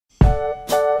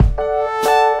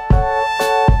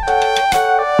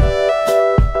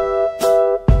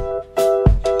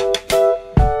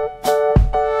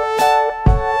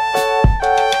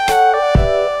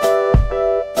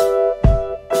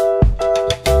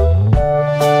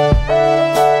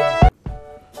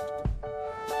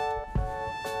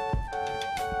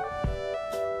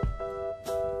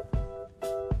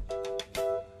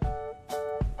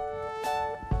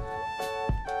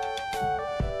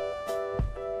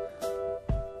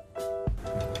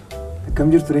Kam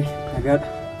jirtu re? Nagaadha.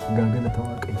 Gaagala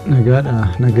ta'uu qaba. Nagaadha.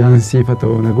 Nagaan siifa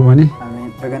ta'uu nagumani. Ameen.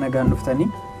 Baga nagaan dhuftanii.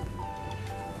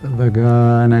 Baga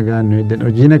nagaan nu hedden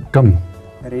hojiin akkam.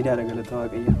 Bareedaadha galata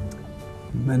waaqayyo.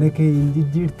 Mana kee hin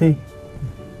jijjiirte.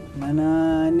 Mana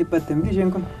inni batte miti isheen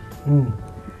kun.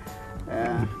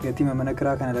 Gatii mana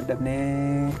kiraa kana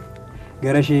dadhabnee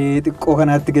gara ishee xiqqoo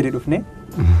kanaatti gadi dhufne.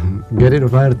 Gadi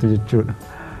dhufaa jirtu jechuudha.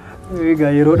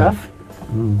 Egaa yeroodhaaf.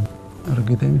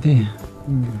 Argite miti.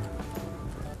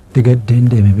 Digaddeen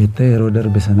deeme beektaa yeroo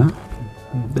darbe sana.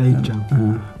 Da'icha.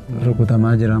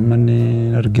 Rukutamaa jira manni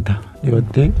argita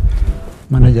dhiyoottee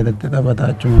mana jalatti taphataa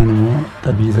achumaan immoo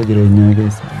tabiisa jireenyaa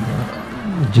keessa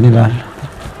wajjin ilaalla.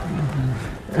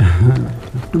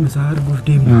 Dhuma isaa arguuf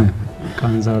deemna.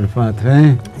 Qaansaa ulfaatu.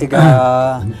 Egaa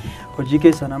hojii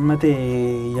keessan amma ta'e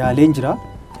yaaleen jira.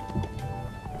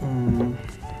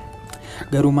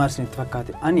 Garuu maal isinitti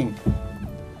fakkaate? Ani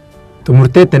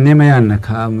xumurteetti innee ma yaanna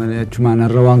achumaan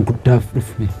irra waan guddaaf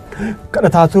dhufne.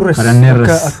 Kadhataa turres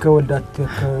akka waldaatti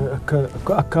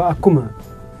akka akkuma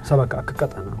saba akka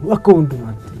qaxana akka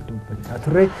hundumaatti dubbachaa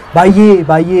turre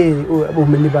baay'ee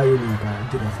uummanni baay'ee miidhaa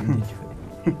jira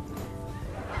jechuudha.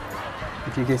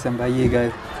 hojii keessan baay'ee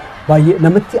gaariidha. Baay'ee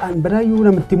namatti badaayyuu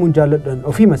namatti mun jaalladhan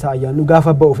ofii masaa ayyaannu gaafa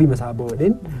abba ofii masaa abba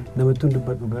wadeen namatti hun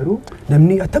dubbadhu garuu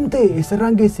namni attam ta'e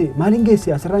eessarraan geesse maaliin geesse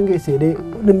asirraan geesse jedhee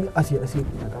namni asii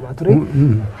qabaa ture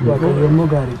waaqayyo immoo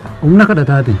gaariidha. Humna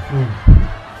kadhataati.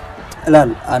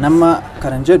 Ilaal anamma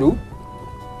kanan jedhu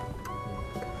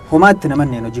homaatti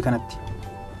namanneen hojii kanatti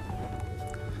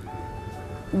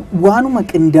waanuma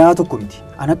qindaa'aa tokko miti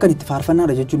an akkan itti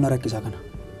faarfannaadha jechuun na rakkisaa kana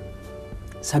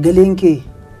sagaleen kee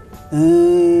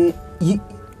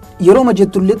yeroo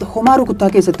majettullee homaa rukuttaa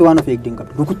keessatti waan of eegdeen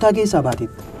qabdu rukuttaa keessaa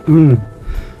baateetti.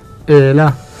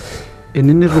 Laa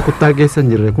inni rukuttaa keessa hin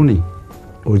jirre kuni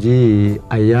hojii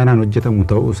ayyaanaan hojjetamu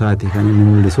ta'uu isaati kan inni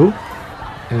mul'isu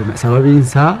sababiin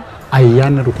isaa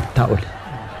ayyaana rukuttaa ole.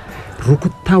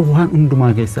 Rukuttaa waan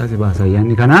hundumaa keessaa si baasa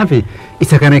ayyaanni kanaaf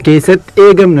isa kana keessatti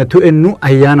eegamna tu'ennu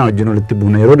ayyaana wajjin walitti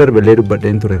buuna yeroo darballee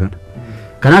dubbadheen ture kana.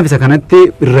 Kanaaf isa kanatti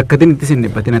rakkatiin itti sin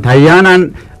dhiphatina ayyaanaan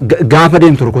gaafa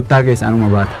deemtu rukuttaa keessaa anuma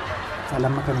baata.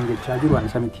 Lamma kan jechaa jiru waan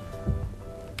isa miti.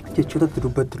 Jechootatti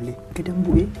dubbattullee gadan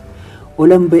bu'ee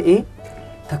olan ba'ee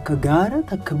takka gaara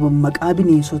takka maqaa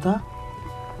bineensotaa.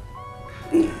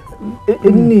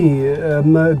 Inni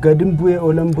gadin bu'ee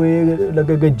olan bu'ee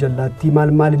laga gajjallaatti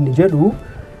maal inni jedhu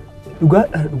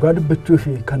dhugaa dubbachuu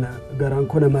fi kana garaan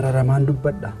kona mararamaan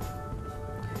dubbadha.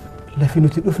 Lafi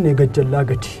nuti dhufne gajjallaa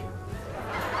gadi.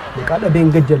 Maqaa dhabeen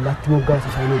gajjallaatti moggaasa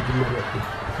isaanii wajjin mari'adhe.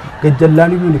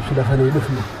 Gajjallaan iyyuu ibsu lafa nuyi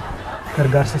dhufne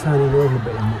gargaarsa isaanii ni oolu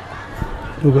ba'e.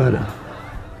 Dhugaadha.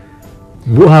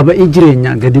 Bu'aa ba'ii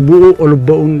jireenyaa gadi bu'uu ol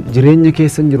ba'uun jireenya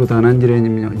keessa jiru taanaan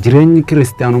jireenyi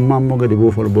kiristaanummaa immoo gadi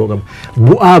bu'uuf ol ba'uu qaba.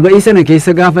 Bu'aa ba'ii sana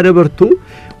keessa gaafa dabartu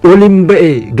olin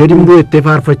ba'ee gadi bu'ettee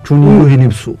faarfachuun iyyuu hin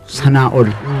ibsu sanaa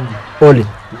oli.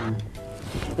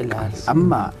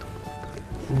 Amma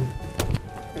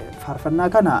faarfannaa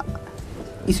kana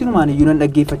isinumaan iyyuu nan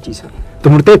dhaggeeffachiisa.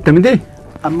 Xumurteetta miti?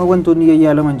 Amma wantoonni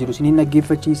yayyaalaman jiru isiniin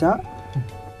dhaggeeffachiisa.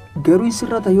 Garuu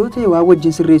sirrata yoo ta'e waa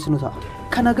wajjin sirreessinu ta'a.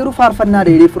 Kana garuu faarfannaa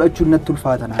dheedhee fudhachuun natti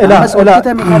ulfaatana. Ammas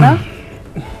hojjetame kana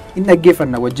hin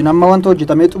dhaggeeffanna wajjin amma wanta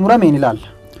hojjetamee xumurameen ilaalla.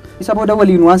 Isa booda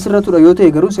waliin waan sirratudha yoo ta'e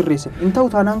garuu sirreessa. Hin ta'u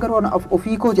taanaan garuu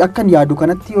ofii kooti akkan yaadu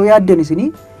kanatti yoo yaaddan isinii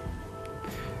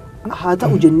haa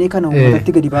ta'u jennee kana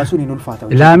uummatatti gadi baasuun hin ulfaata.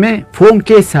 Ilaamee foon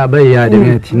keessaa bahe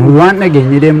yaadameeti. Nu waan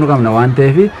dhageenye deemnu qabna waan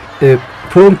ta'eef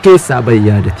foon keessaa bahe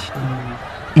yaadati.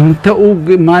 In ta'uu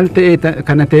maal ta'e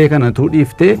kana ta'e kanatu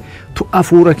dhiiftee tu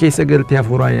hafuura keessa galtee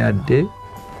hafuuraa yaaddee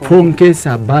foon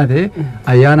keessaa baatee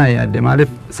ayyaana yaadde maaliif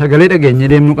sagalee dhageenye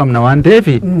deemnu qabna waan ta'eef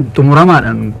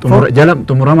xumuramaadha.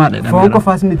 Foon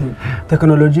qofaas miti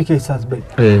teknooloojii keessaas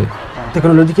bahe.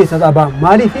 Teknooloojii keessaas abaa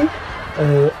maaliif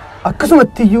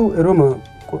akkasumatti iyyuu yeroo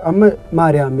amma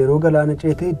Maariyaam yeroo galaana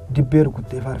ceetee dibbee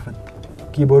rukuttee faarfatte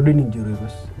kiiboordiin hin jiru yeroo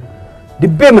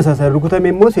dibbee masaasa rukutame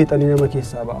immoo seexanii nama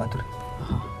keessaa ba'aa ture.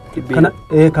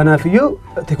 Kanaaf iyyuu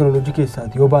teknooloojii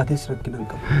keessaati yoo baates rakkinaan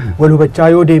qaba. Wal hubachaa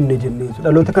yoo deemne jennee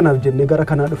dhaloota kanaaf jennee gara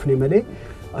kanaa dhufne malee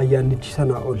ayyaannichi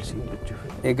sanaa ol siin jechuudha.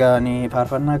 Egaa ani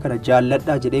faarfannaa kana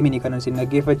jaalladhaa jedhee mini kanan sin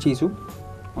dhaggeeffachiisu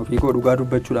ofii koo dhugaa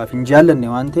dubbachuudhaaf hin jaallanne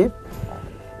waan ta'eef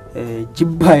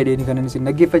jibbaa jedheen kanan sin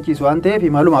dhaggeeffachiisu waan ta'eef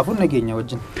maalumaafuu nageenya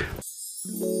wajjin.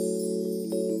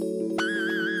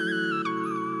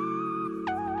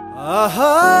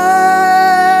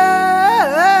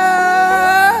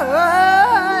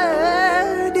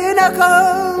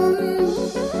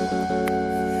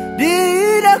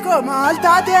 Diinakoo maal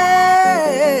taate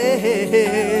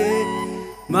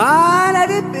maala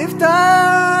dhiphiftaa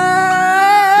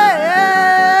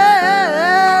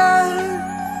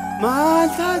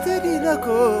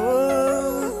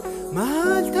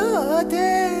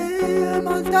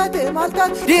maltaate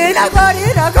maltaate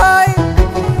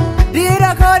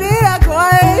Diinakoo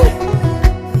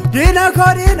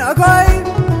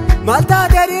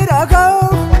maltaate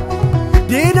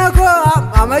Diinakoo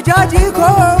amajaajii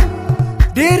koo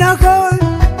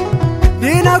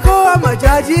Diinakoo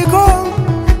amajaajii koo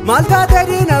maltaate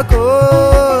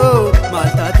Diinakoo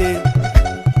maltaate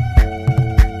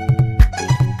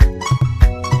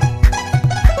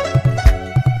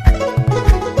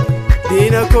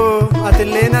Diinakoo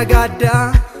atillee nagaaddaa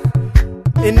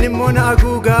inni immoo na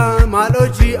aguugaa maal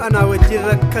hojii ana wajjin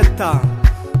rakkatta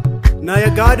na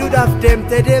yagaaduudhaaf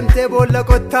deemtee boolla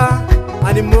qottaa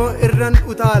ani immoo irran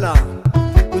utaala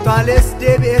utaalees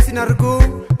deebi'ee sin arguu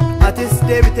atis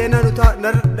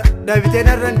deebitee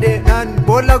narran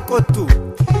boolla qottu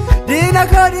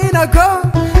Diinakoo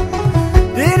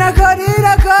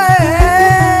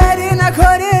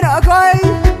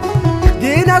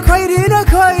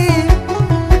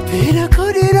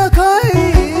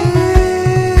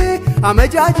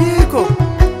amajaajii koo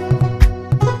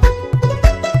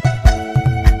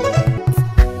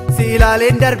si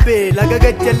ilaaleen darbee laga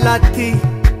gajjallaatti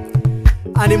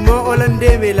ani immoo olan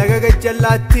deeme laga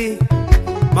gajjallaatti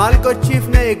maal gochiif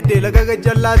na eegde laga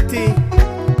gajjallaatti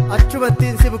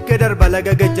achumattiin si bukkee darba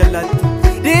laga gajjallaatti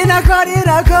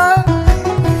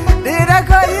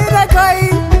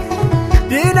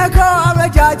Diinakoo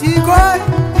amajaajii koo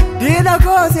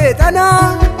Diinakoo seexanaa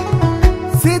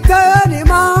si ta'an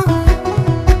himaa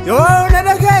yoo na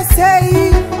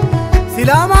dhageessee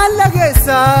silaa maal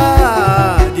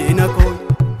dhageessaa Diinakoo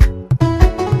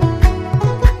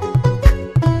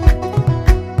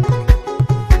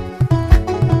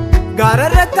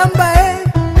gaararrattan ba'ee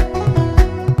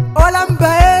olan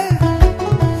ba'ee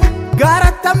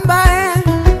gaarattan ba'ee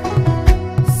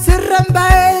sirran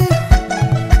ba'ee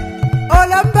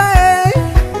olan ba'ee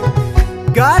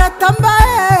gaarattan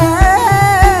ba'ee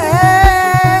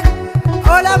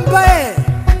olan ba'ee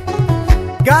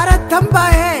gaarattan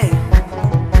ba'ee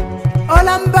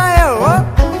olan ba'ee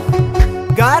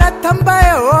gaarattan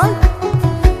ba'ee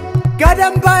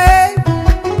gadan ba'ee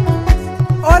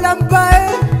olan ba'ee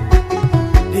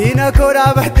Diinakoo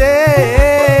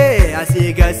dhaabatee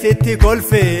asii gasitti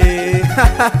kolfee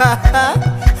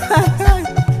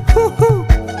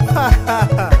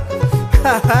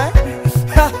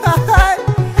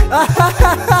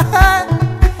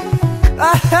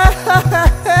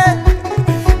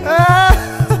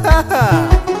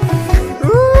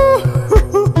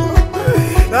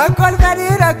kolfa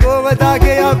Diinakoo mataa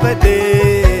kee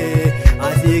yaabbatee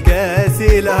asii gasi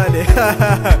ilaale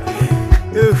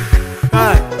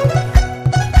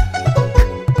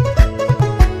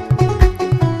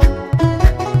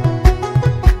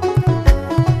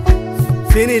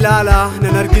sin ilaalaa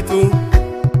nan argitu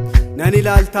nan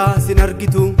ilaaltaa sin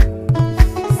argitu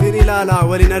sin ilaalaa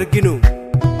walin arginu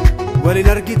walin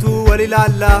argitu wal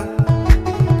ilaallaa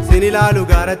sin ilaalu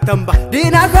gaarattan ba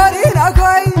Diinakoo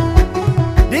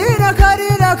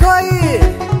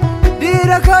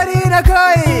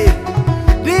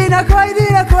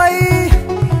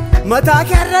mataa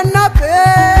keerran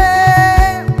naphee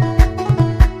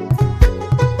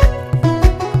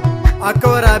akka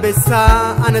waraabessaa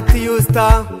anatti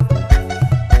yuustaa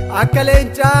akka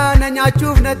leencaa na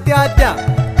nyaachuuf natti adda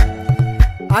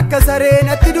akka saree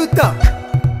natti dutta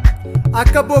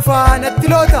akka bofaa natti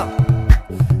loota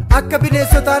akka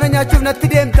bineensotaa na nyaachuuf natti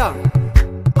deemta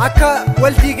akka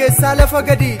waldiigeessaa lafa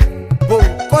gadi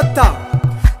qotta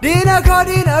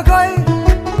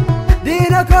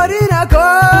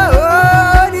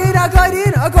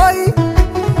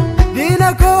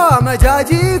Diinakoo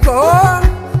amajaajii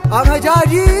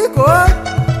koo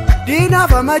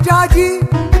Diinaaf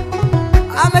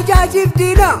amajaajiif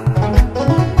diina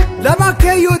lama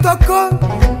keeyyuu tokko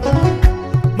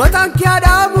mataan kee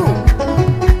adaamu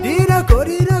Diinakoo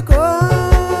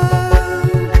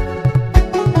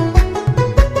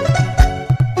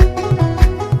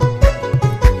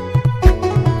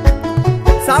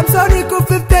Saamsoonii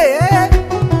kuffiftee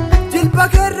jilba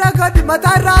keerra gad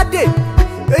mataa irraa adde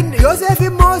Yoosef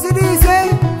immoo si dhiisee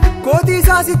kootii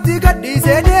isaa sitti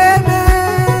gadhiisee deeme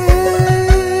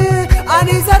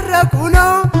ani sarra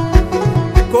kunoo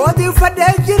kootii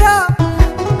uffadhee jira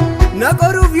na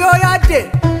qoruuf yoo yaadde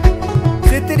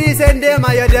sitti dhiiseen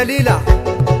deema ya daliila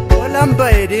olan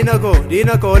ba'e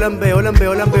Diinakoo olan ba'e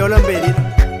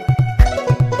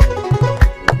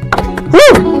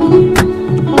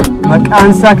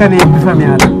maqaan isaa kan eebbifame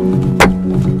haala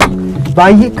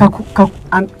baay'ee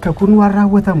kakuun waan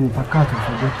raawwatamu fakkaatu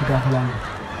fagootti gaafa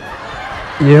laamu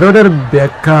yeroo darbe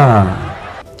akka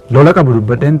lola qabu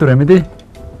dubbadheen ture miti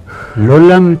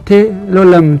lolamtee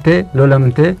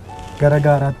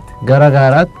gara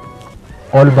gaaraatti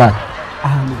ol baata.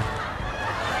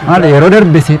 Maal yeroo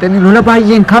darbe seexanni lola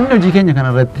baay'een kaamne hojii keenya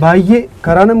kanarratti. Baay'ee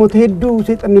karaa namoota hedduu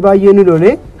seexanni baay'ee ni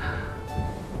lolee.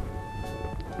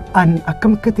 An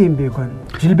akkam akka ta'e hin beekan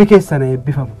jilbi keessan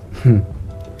eebbifamu.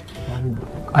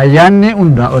 Ayyaanni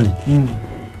hundaa oli.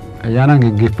 Ayyaanaan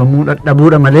gaggeeffamuu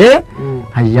dadhabuudha malee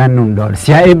ayyaanni hundaa oli.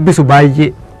 Siyaa eebbisu baay'ee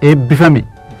eebbifame.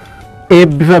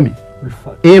 Eebbifame.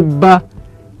 Eebba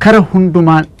kara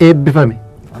hundumaan eebbifame.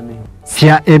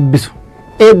 Siyaa eebbisu.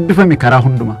 Eebbifame karaa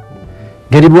hundumaa.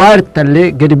 Gadi bu'aa irtallee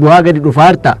gadi bu'aa gadi dhufaa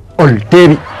irta ol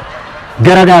deebi.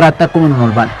 Gara gaaraatti akkuma nun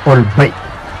ol baan ol ba'i.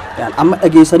 Amma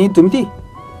dhageessaniittu miti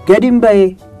gadi hin ba'e.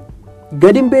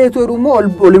 Gadi hin ba'e ta'uu immoo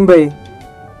ol hin ba'e.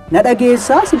 Na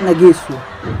dhageessaa sin dhageessu.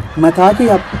 Mataa kee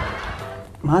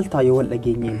maal ta'a yoo wal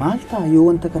dhageenye maal ta'a yoo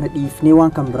wanta kana dhiifnee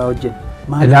waan kan biraa hojjenne.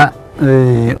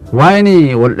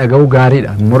 Waa'een wal dhaga'uu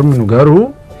gaariidha. Mormi nu garuu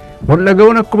wal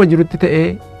dhaga'uun akkuma jirutti ta'ee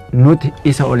nuti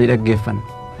isa olii dhaggeeffanna.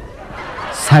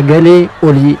 Sagalee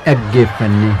olii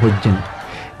dhaggeeffannee hojjenna.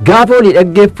 Gaafa olii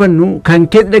dhaggeeffannu kan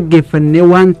keessa dhaggeeffannee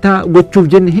wanta gochuuf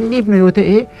jenne hin dhiifne yoo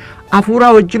ta'e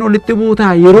hafuuraa wajjin olitti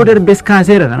buutaa yeroo darbes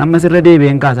kaaseera kan ammas irra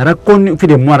deebi'een kaasa rakkoon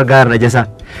fide immoo argaa irra jasa.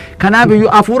 Kanaaf iyyuu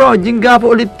hafuuraa wajjin gaafa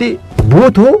olitti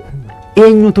buutu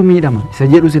eenyutu miidhama isa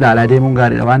jedhus ilaalaa deemuun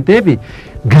gaariidha waan ta'eef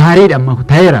gaariidha amma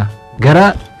ta'eera gara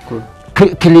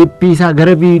kilippii isaa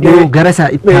gara viidiyoo gara isaa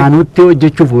itti aanutti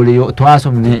hojjechuuf olii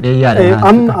to'aasofnee dheeyyaadha.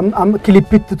 Amma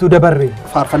kilippiitti tu dabarre.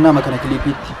 Faarfannaa makana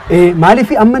kilippiitti.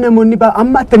 Maaliif amma namoonni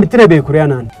amma attamitti na beeku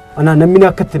anaan namni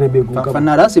akkatti na beeku.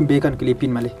 Faarfannaadhaas hin beekan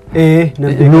kilippiin malee.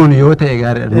 Nuun yoo ta'e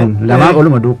gaariidha nuun lamaa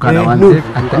oluma duukaadha waan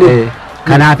ta'eef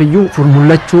kanaafiyyuu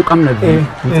mul'achuu qabna.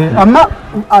 Amma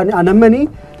anammanii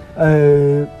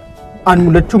an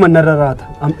mul'achuu manarra raata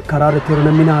karaa irratti yeroo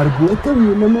namni na argu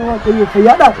nama waaqayyo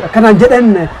fayyaadha akkanaan jedhan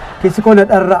keessi koo na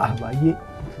dharra'a baay'ee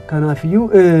kanaafiyyuu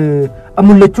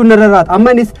mul'achuu narra raata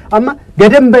amma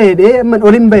gadan baheedhee amma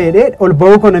olin baheedhee ol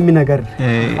ba'uu koo namni nagarre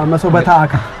amma soba ta'a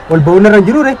kan ol ba'uu narra hin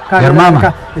jiruure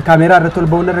kaameeraa irratti ol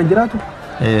ba'uu narra hin jiraatu.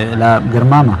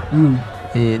 Garmaama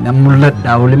nam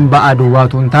mul'adhaa olin ba'aa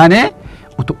duwwaatu hin taane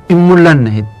utuu hin mul'anne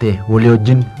hittee walii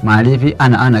wajjin maaliif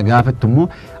ana gaafattu immoo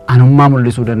anummaa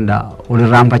mul'isuu danda'a. Ol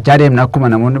irraanfachaa deemna akkuma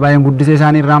namoonni baay'een guddisee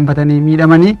isaanii irraanfatanii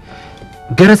miidhamanii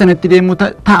gara sanatti deemuu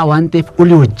ta'a waan ta'eef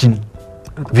olii wajjin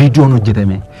viidiyoon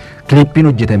hojjetame kilippiin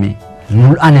hojjetame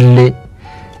mul'anillee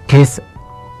keessa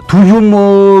tuyyuu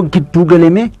immoo gidduu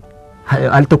galame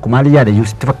al tokko maal yaada iyyuu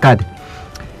sitti fakkaate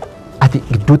ati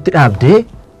gidduutti dhaabdee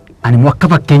ani immoo akka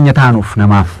fakkeenya taanuuf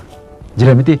namaaf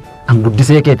jira miti an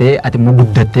guddisee kee ta'ee ati immoo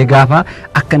guddattee gaafa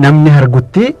akka namni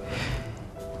argutti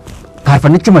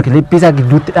faarfannichuma kilippii isaa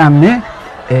gidduutti dhaabne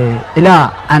ilaa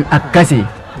an akkasi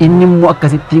inni immoo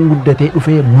akkasittiin guddatee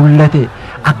dhufee mul'ate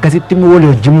akkasitti immoo walii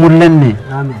wajjin mul'anne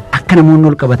akka namoonni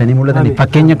ol qabatanii mul'atanii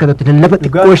fakkeenya akka ta'utti lallaba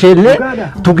xiqqoo isheellee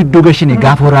tu gidduu gashine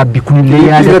gaafa waraabbii kunillee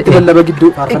yaadate lallaba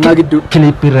gidduu faarfannaa gidduu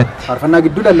kilippii irratti faarfannaa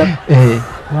gidduu lallaba.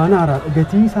 Waan haaraa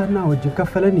gatii isaan naa wajjin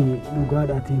kaffalanii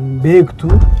dhugaadhaatiin beektu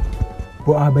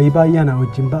bu'aa bayii baay'aanaa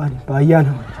wajjin ba'anii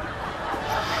baay'aanaa wajjin.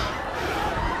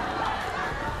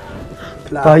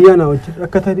 Baay'aanaa wajjin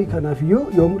rakkatanii kanaafiyyuu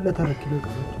yoo mul'ata rakkina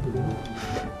qabu.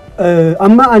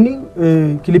 Amma ani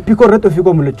kilippii koo irratti ofii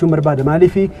koo mul'achuu barbaada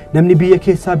maaliif namni biyya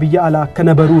keessaa biyya alaa akka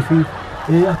na baruu fi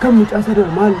akka mucaa sana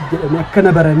maal jedhanii akka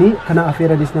na baranii kana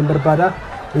afeeranis nan barbaada.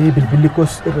 Bilbilli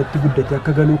koos irratti guddate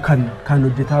akka galu kan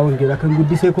hojjetaa wangeelaa kan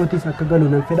guddisee kootis akka galu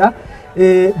nan fedha.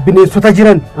 Bineensota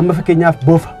jiran amma fakkeenyaaf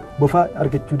bofa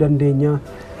argachuu dandeenya.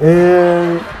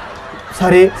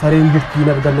 Sareen jirtiin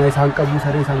argannaa isaan qabu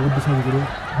saree isaan guddisan jiru.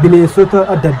 Bineensota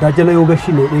adda addaa jala yoo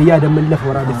gashine yaadaman lafa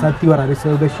waraabessaatti waraabessa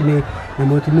yoo gashine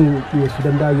namooti nu dhiyeessuu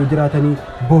danda'a yoo jiraatanii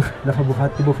lafa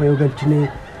bofaatti bofa yoo galchine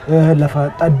lafa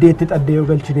xaddeetti xaddee yoo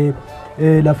galchine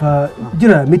lafa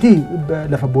jira miti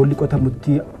lafa boolli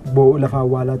qotamutti lafa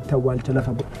awwaalaatti awwaalcha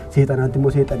lafa seexanaatti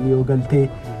immoo seexanii yoo galtee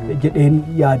jedheen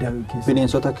yaada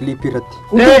bineensota kilippii irratti.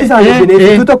 Hundi isaanii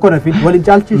bineensitu tokko nafi waliin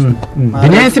caalchisu.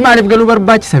 Bineensi maaliif galuu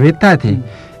barbaachisa beektaati?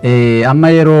 Amma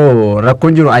yeroo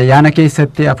rakkoon jiru ayyaana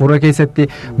keessatti hafuura keessatti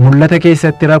mul'ata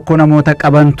keessatti rakkoo namoota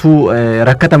qabantu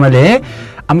rakkata malee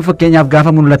amma fakkeenyaaf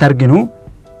gaafa mul'ata arginu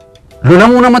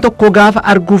lolamuu nama tokko gaafa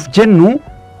arguuf jennu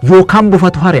yookaan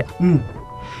bofatu hari'a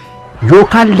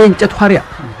yookaan leencatu hari'a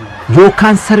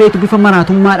yookaan sareetu bifa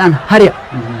maraatummaadhaan hari'a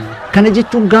kana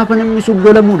jechuun gaafa namni sun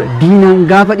lolamuudha diinaan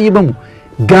gaafa dhiibamu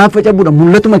gaafa cabuudha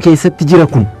mul'atuma keessatti jira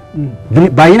kun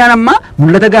baay'inaan amma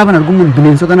mul'ata gaafa arguun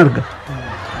bineensotaan arga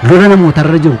lola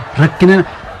namootarra jiru rakkina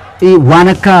waan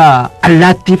akka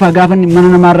allaattii fa'aa gaafa mana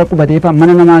namaarra qubatee fa'aa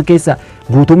mana namaa keessa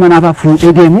guutuu manaafaa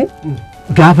fuudhee deemu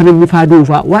gaafa namni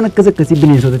faaduufaa waan akkasii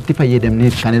bineensotatti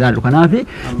fayyadamnee kan ilaallu. Kanaaf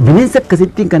bineensa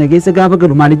akkasittiin kana keessa gaafa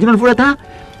galu maal ijjiin ol fudhataa?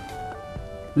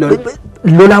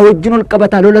 Lola wajjin ol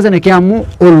qabataa. Lola sana kee ammoo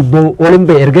ol hin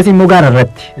ba'e ergasii immoo gaara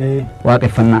irratti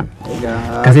waaqeffannaa.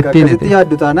 Akkasitti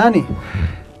yaaddu taanaani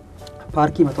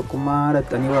paarkii tokkummaa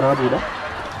dhaxxanii waraabuudha.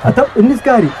 Atau innis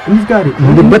gaarii.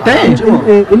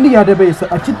 Inni yaada beessa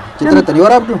achitti dhaxxanii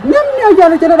waraabdu. Namni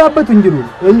ayyaana jala dhaabbatu hin jiru.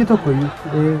 Inni tokko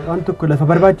waan tokko lafa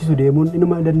barbaachisu deemuun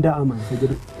inuma danda'ama isa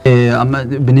jedhu. Amma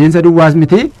bineensa duwwaas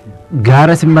miti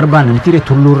gaara sin barbaanne miti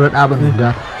tulluurra dhaaban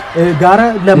gaara. Gaara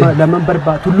lama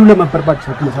barbaadu tulluu lama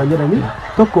barbaachisa akkuma isaan jedhanii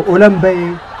tokko olan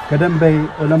bahee gadan bahee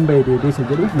olan bahee deedeessa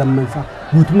jedhu lammansaa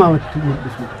guutummaa watti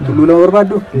mul'isu. Tulluu lama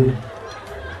barbaaddu?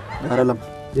 Gaara lama.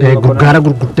 Gaara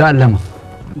gurguddaa lama.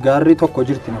 Gaarri tokko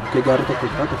jirti nabukkee gaarri tokko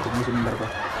jira tokko musu hin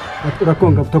barbaadu.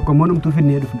 Rakkoon qabu tokko immoo numtuu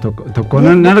finnee dhufu. Tokko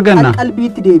nan arganna.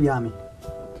 Qalbiitti deebi'ame.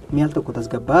 Mi'al tokko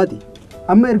tasgabbaati.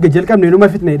 Amma erga jalqabne numa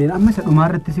fitna jedheen amma isa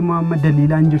dhumaarrattis immoo amma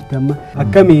daliilaan jirti amma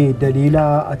akkamii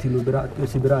daliilaa ati nu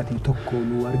si biraati tokko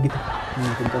nu argita.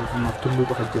 Kan qabsumaaf tulluu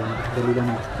qofa jiran daliilaan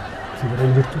si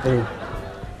biraan jirtu.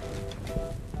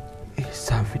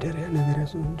 Isaan fidaree nagara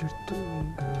sun jirtu.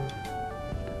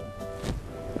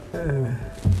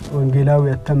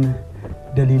 Wangeelaawwi attam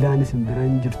daliilaan isin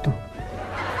biraan jirtu.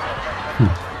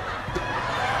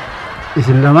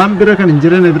 Isin lamaan bira kan hin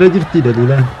jiran bira jirti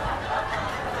daliilaan.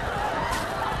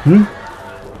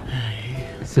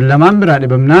 Silamaan biraa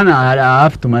dhibamnaan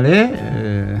haftu malee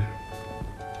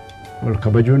ol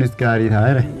kabajuunis gaarii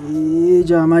taa'eera.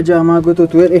 Jaamaa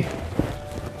gototu jedhe.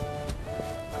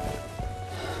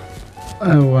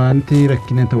 Wanti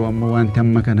rakkina ta'u amma wanti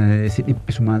amma kana si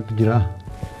dhiphisu maaltu jira?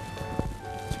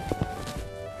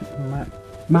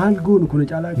 Maal goonu kuna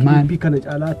caalaa kilipii kana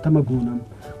caalaa attama goonamu.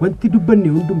 Wanti dubbanne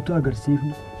hundumtuu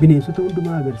agarsiifnu bineensota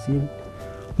hundumaa agarsiifnu.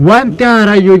 Wanti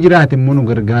haaraa yoo jiraate immoo nu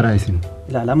gargaaraa isin.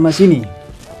 Ilaala amma isin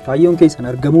kaayyoon keessan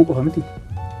argamuu qofa miti.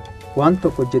 Waan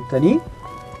tokko hojjettanii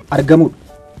argamuudha.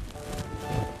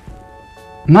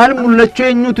 Maal mul'achuu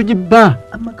eenyutu jibbaa?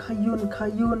 Amma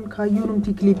kaayyoon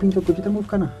humti kiliipiin tokko hojjetamuuf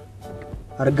kana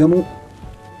argamuu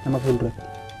nama fuulduratti.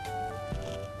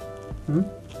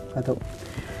 Haa ta'u.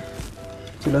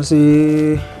 Silas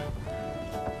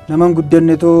naman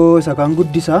guddanne too isa kaan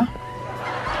guddisaa.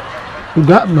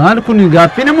 Maal kun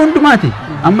gaaffii nama hundumaati.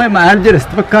 Amma maal jedha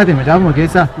sitti fakkaate macaafuma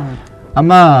keessaa.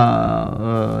 Amma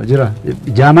jira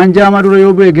jaamaan jaamaa dura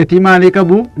yoo bu'e gatii maalii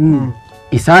qabu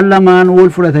isaan lamaan wal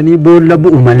fudhatanii boolla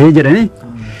bu'u malee jedhani.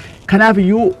 Kanaaf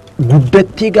iyyuu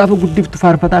guddattii gaafa guddiftu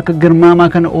faarfataa akka garmaamaa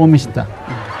kana oomishta.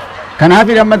 Kanaaf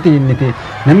ammatti inniti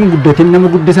namni guddatiin nama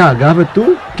guddisaa gaafattu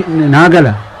naa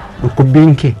gala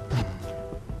dhukkubbiin kee.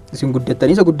 Isin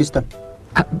guddattanii isa guddistan.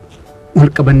 Wal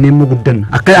qabannee immoo guddanna.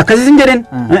 Akkasii hin jedhin.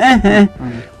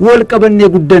 Wal qabannee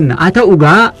guddanna. Haa ta'u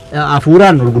gaa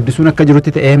hafuuraan wal guddisuun akka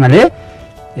jirutti ta'ee malee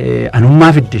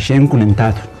anummaa fidde isheen kun hin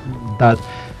taatu.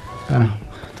 Kana.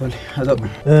 Tole haa ta'u.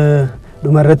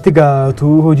 Dhumarratti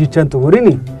gaatuu hojiichaan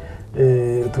xumurini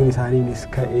tuun isaaniinis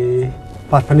ka'ee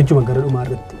faarfannichuma gara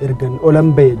dhumaarratti ergan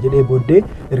olan ba'e jedhee booddee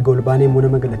erga ol baanee immoo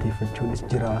nama galateeffachuunis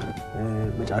jira.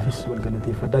 Macaafis wal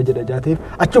galateeffadhaa jedha jaateef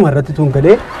achuma irratti tuun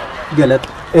galee galata.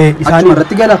 Achuma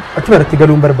irratti gala. Achuma irratti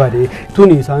galuun barbaade tuun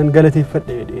isaan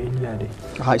galateeffadhe jedhee yaade.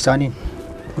 Haa isaaniin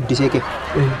guddisee kee.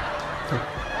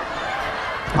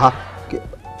 Haa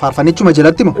faarfannichuma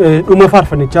jalatti moo? Dhuma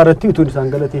faarfannichaa irratti tuun isaan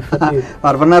galateeffadhe.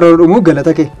 Faarfannaa yeroo dhumu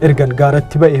galata kee. Ergan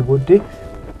gaaratti ba'ee booddee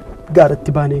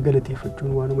gaaratti baanee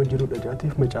galateeffachuun waanuma jirudha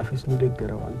jaateef macaafis nu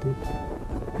deeggara waan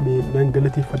ta'eef nan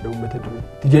galateeffadha uummata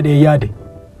duratti jedhee yaade.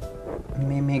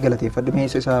 Mee galateeffadhu mee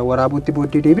isa waraabuutti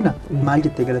booddee deebina maal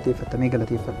jettee galateeffatta mee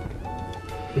galateeffadhu.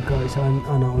 Egaa isaan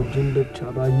ana wajjin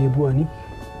dachaa baay'ee bu'anii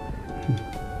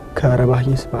kaara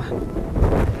baay'ees ba'an.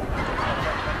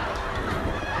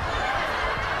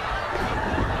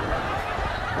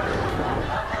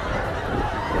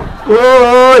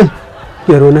 Ooy!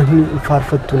 Yeroo namni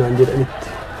faarfattu naan jedhanitti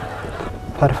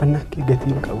faarfannaa kee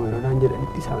gatiin qabu yeroo naan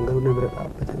jedhanitti isaan garuu na bira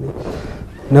dhaabbatanii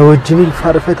na wajjin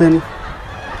faarfatanii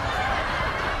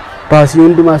baasii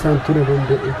hundumaa isaan ture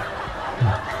danda'e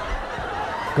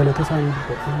galata isaanii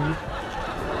dubbatanii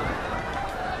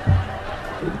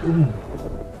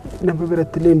nama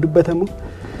biratti illee hin dubbatamu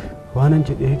waanan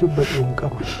jedhee dubbadhu hin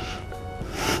qabu.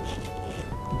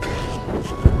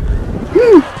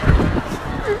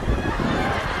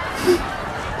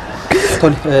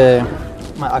 Tole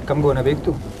akkam goona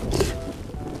beektu?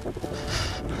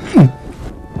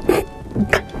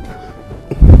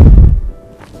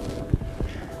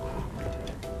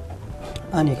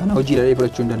 Ani kana hojiidhaan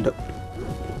fudhachuu hin danda'u.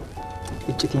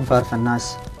 Iccitiin faarfannaas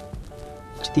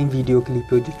iccitiin viidiyoo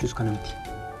kiliipii hojjechuus kana miti.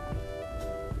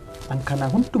 an kana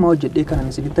hundumaa hojjedhee kanan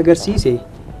isinitti agarsiise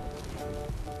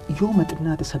yoo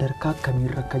maxinnaati sadarkaa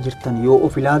akkamiirra akka jirtan yoo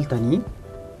of ilaaltanii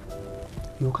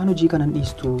yookaan hojii kanan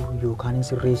dhiistu yookaan hin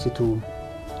sirreessitu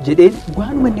jedheen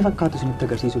waanuma inni fakkaatu isinitti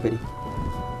agarsiisu fedhe.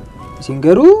 Isin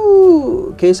garuu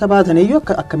keessa baataniyyuu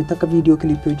akkamitti akka viidiyoo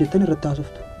kiliippii hojjettan irratti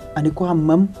haasoftu. Ani koo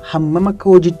hammam akka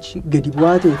hojichi gadi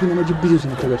bu'aa ta'ee fi nama jibbisiisu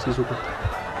isinitti agarsiisu kun.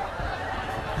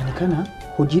 Ani kana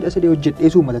hojiidha sadee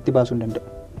hojjedhee uummatatti baasuu hin danda'u.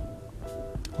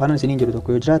 Waan isiniin jedhu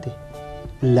tokko yoo jiraate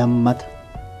lammata.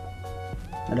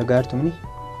 Na dhagaartu mini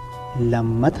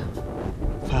lammata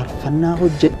faarfannaa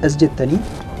hojjedhas jettanii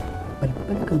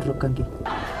balbala kan dura akkan geenye.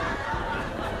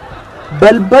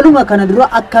 Balbaluma kana dura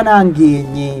akkanaan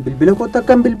geenye bilbila kootti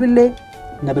akkan bilbilee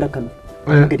na bira kan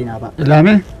gadi naa ba'a.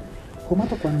 Ilaame? Homa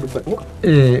tokko waan dubbadhu.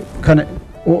 Kana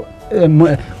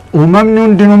uumamni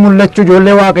hundinuu mul'achuu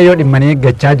ijoollee waaqayyoo dhimmanii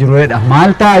eeggachaa jiruudha.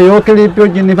 Maal ta'a yoo kiliippii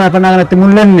hojjennee faarfannaa kanatti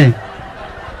mul'anne?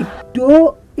 Iddoo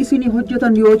isinii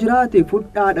hojjetan yoo jiraate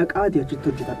fudhaa dhaqaati achitti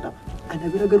hojjetadha. Ana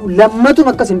bira garuu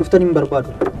lammatuma akkasiin dhuftan hin barbaadu.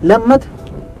 Lammata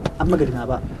amma gadi naa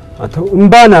ba'a. Hin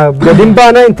baana gadi hin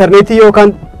baana intarneetii yookaan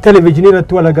televezyiinii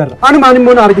irratti wal agarra. Anumaan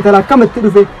immoo na argitan akkamitti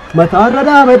dhufe mataarra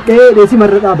dhaabadhee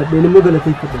dheesimarra dhaabadheen immoo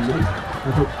galateeffadha.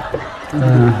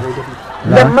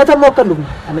 Lammata immoo akka dhufne.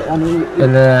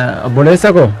 Obboleessa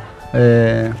koo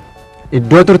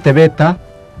iddoo turte beektaa?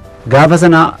 Gaafa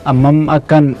sana ammam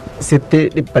akkan sitti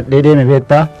dhiphadhee deeme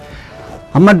beektaa?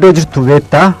 Amma iddoo jirtu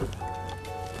beektaa?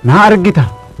 Na argita.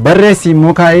 Barreessi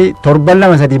immoo kaa'ee torban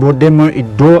 2-3 booddee immoo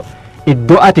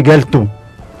iddoo ati galtu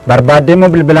barbaaddee immoo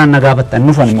bilbilaan na gaafatta. Inni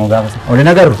dhufan immoo gaafasa. Oli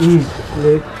na garuu.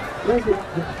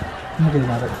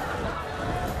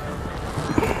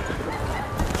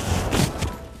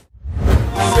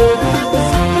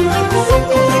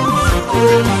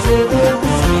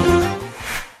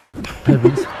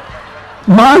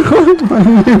 Maal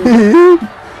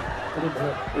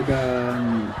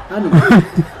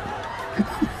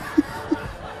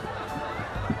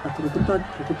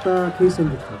rukuttaa keessa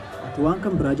jirtu. Ati waan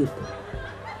kan biraa jettu.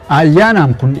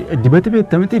 Ayyaanaan kun dibati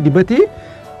beektamiti dibati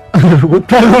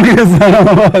rukuttaa nama keessaa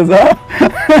nama baasa.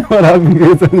 Waraabni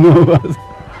keessaa nama baasa.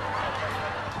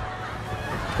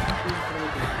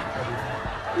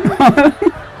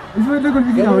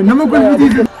 Nama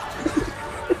kolfitiisa.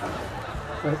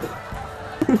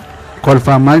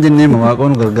 Kolfaan maal jennee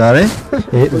waaqoon gargaare.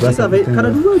 Kana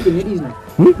duwwaa hojjennee dhiisna.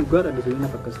 Dhugaadhaan dhufee na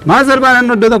fakkasa. Maal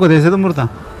salphaan iddoo tokko teessee xumurta?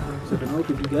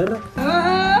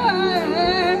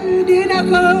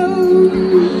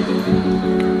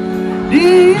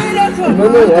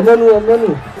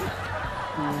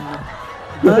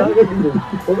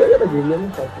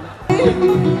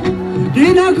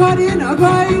 Diinakoo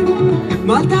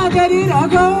mataa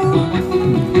Diinakoo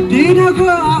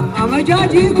Diinakoo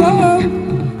amajaajiikoo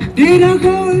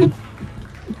Diinakoo.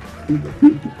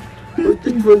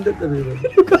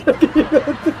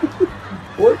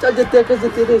 Ocha jettee akkas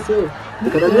jettee deessee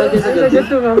kadhannaa keessa galtee.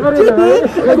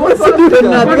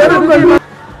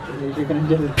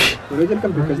 Yeroo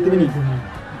jalqabdu akkasitti mini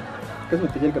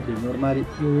akkasumatti jalqabdee noormaalii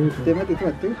deematti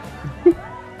tumatte.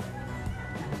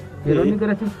 Yeroo inni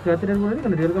gara siyaatti darbu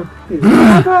kana jalqabdu.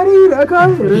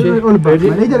 Rakaarii ol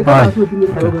baasanii jalqabatu.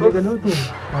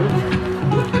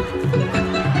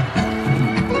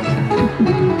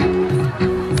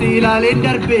 Ilaaleen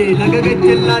darbee laga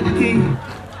gajjallaatti.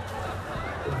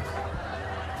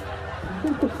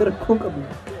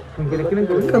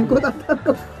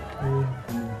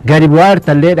 Gadi bu'aa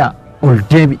hirtalleedha ol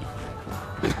deebi.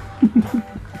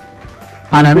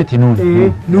 Ana miti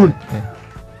nuun.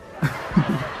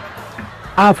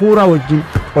 Hafuura wajjin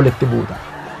olitti buuta.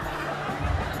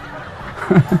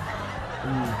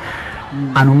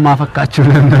 Anummaa fakkaachuu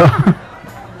danda'a.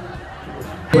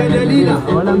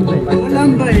 Diinakoo